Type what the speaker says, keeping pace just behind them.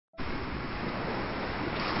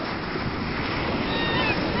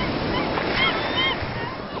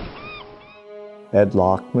Ed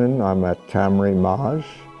Lachman. I'm at Camry Maj,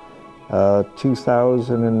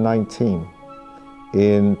 2019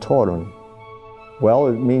 in Torun. Well,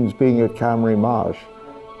 it means being at Camry Maj.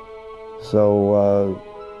 So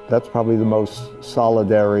that's probably the most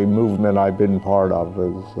solidary movement I've been part of,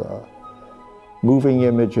 is moving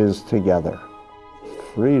images together.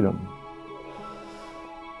 Freedom.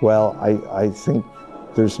 Well, I think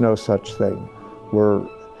there's no such thing.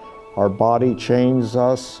 Our body changes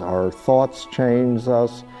us, our thoughts change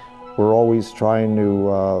us. We're always trying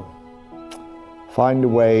to find a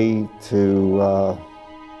way to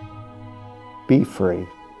be free,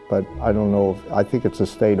 but I don't know if, I think it's a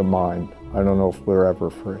state of mind. I don't know if we're ever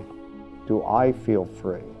free. Do I feel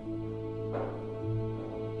free?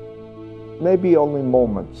 Maybe only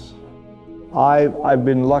moments. I've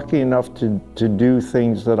been lucky enough to do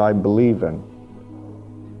things that I believe in,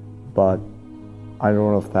 but I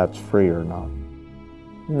don't know if that's free or not.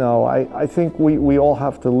 No, I think we all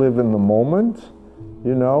have to live in the moment,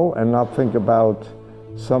 you know, and not think about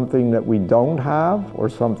something that we don't have or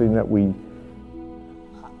something that we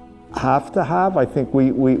have to have. I think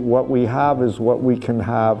what we have is what we can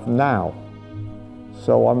have now.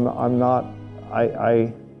 So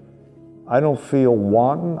I don't feel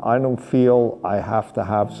wanting. I don't feel I have to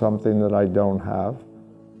have something that I don't have.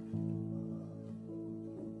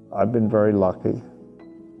 I've been very lucky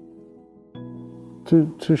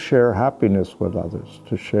to share happiness with others,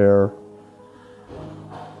 to share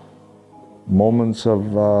moments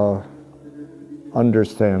of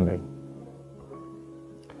understanding,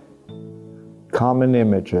 common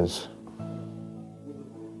images,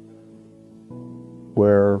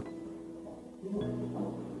 where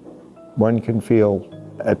one can feel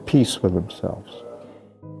at peace with themselves.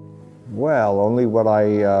 Well, only what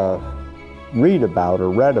I read about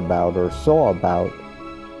or read about or saw about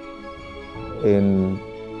in,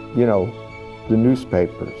 you know, the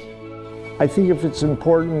newspapers. I think if it's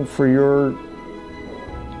important for your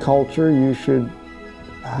culture, you should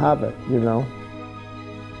have it, you know.